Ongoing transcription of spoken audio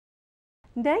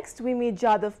Next, we meet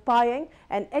Jadav Payeng,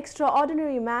 an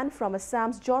extraordinary man from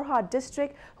Assam's Jorhat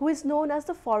district who is known as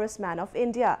the Forest Man of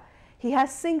India. He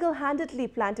has single-handedly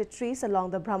planted trees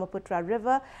along the Brahmaputra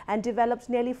River and developed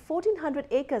nearly 1,400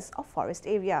 acres of forest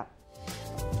area.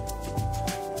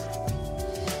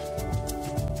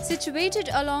 Situated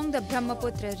along the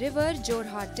Brahmaputra River,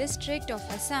 Jorhat district of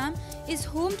Assam is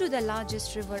home to the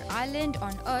largest river island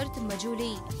on earth,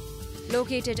 Majuli.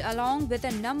 Located along with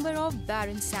a number of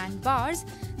barren sandbars,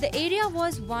 the area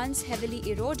was once heavily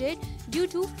eroded due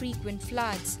to frequent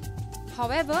floods.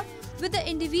 However, with the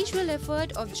individual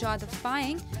effort of Jadav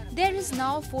Payeng, there is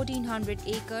now 1,400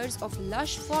 acres of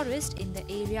lush forest in the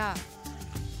area.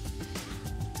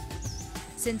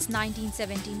 Since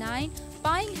 1979,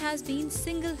 Payeng has been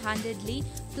single-handedly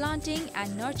planting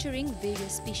and nurturing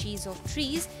various species of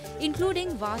trees,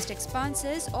 including vast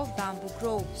expanses of bamboo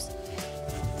groves.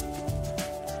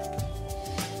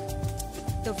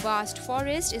 The vast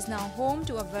forest is now home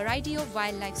to a variety of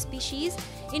wildlife species,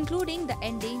 including the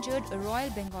endangered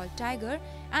Royal Bengal tiger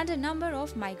and a number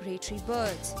of migratory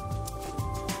birds.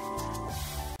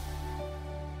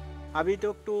 अभी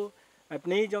तक तो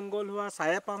अपने ही जंगल हुआ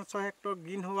 550 hectare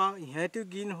green हुआ, यहाँ तो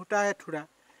green होता है थोड़ा,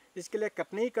 इसके लिए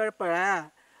कटनी कर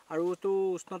पड़ा और वो तो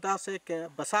उष्णता से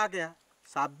बसा गया,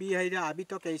 साफ भी है। अभी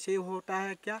तो कैसे होता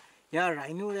है क्या, यहाँ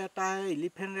राइनो रहता है,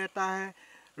 एलिफेंट रहता है,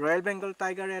 रॉयल बंगाल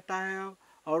टाइगर रहता है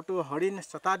और तो हरिण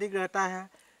शताधिक रहता है।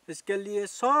 इसके लिए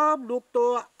सब लोग तो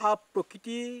आप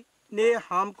प्रकृति ने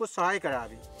हमको सहाय करा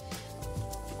दी।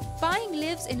 Payeng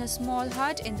lives in a small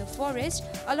hut in the forest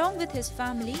along with his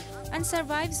family and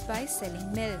survives by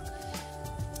selling milk.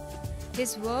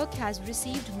 His work has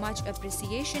received much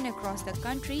appreciation across the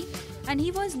country and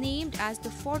he was named as the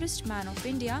Forest Man of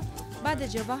India by the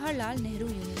Jawaharlal Nehru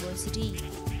University.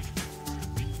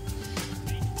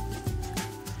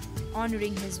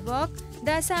 Honoring his work,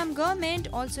 the Assam government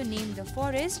also named the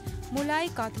forest Mulai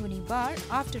Kathoni Bar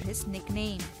after his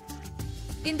nickname.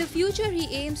 In the future, he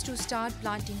aims to start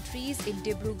planting trees in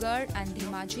Dibrugarh and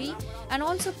Dhimaji and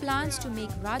also plans to make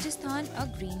Rajasthan a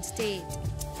green state.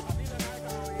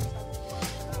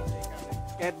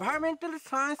 Environmental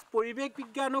science परिवेश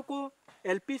विज्ञानों को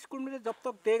LP school में जब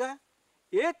तक देगा,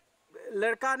 एक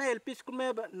लड़का ने LP school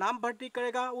में नाम भर्ती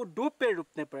करेगा, वो 2 पेड़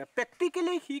रोपने पड़ेगा,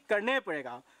 प्रैक्टिकली ही करने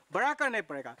पड़ेगा, बड़ा करने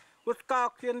पड़ेगा, उसका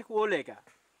ऑक्सीजन वो लेगा।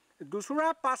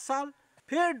 दूसरा 5 साल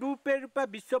फिर 2 पेड़ रुपये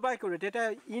विश्वव्यापी कर देता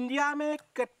है। इंडिया में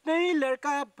कितने ही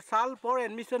लड़का साल पर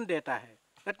एडमिशन देता है,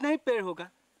 कितने ही पेड़ होगा,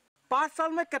 5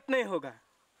 साल में कितने ही होगा,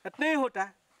 कितने ही होता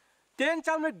है, 10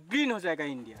 साल में ग्रीन हो जाएगा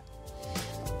India.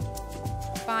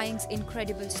 Payeng's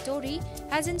incredible story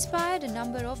has inspired a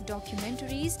number of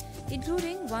documentaries,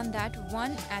 including one that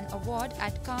won an award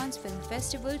at Cannes Film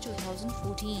Festival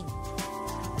 2014.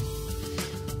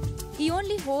 He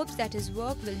only hopes that his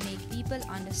work will make people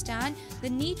understand the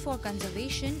need for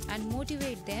conservation and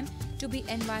motivate them to be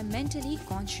environmentally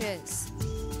conscious.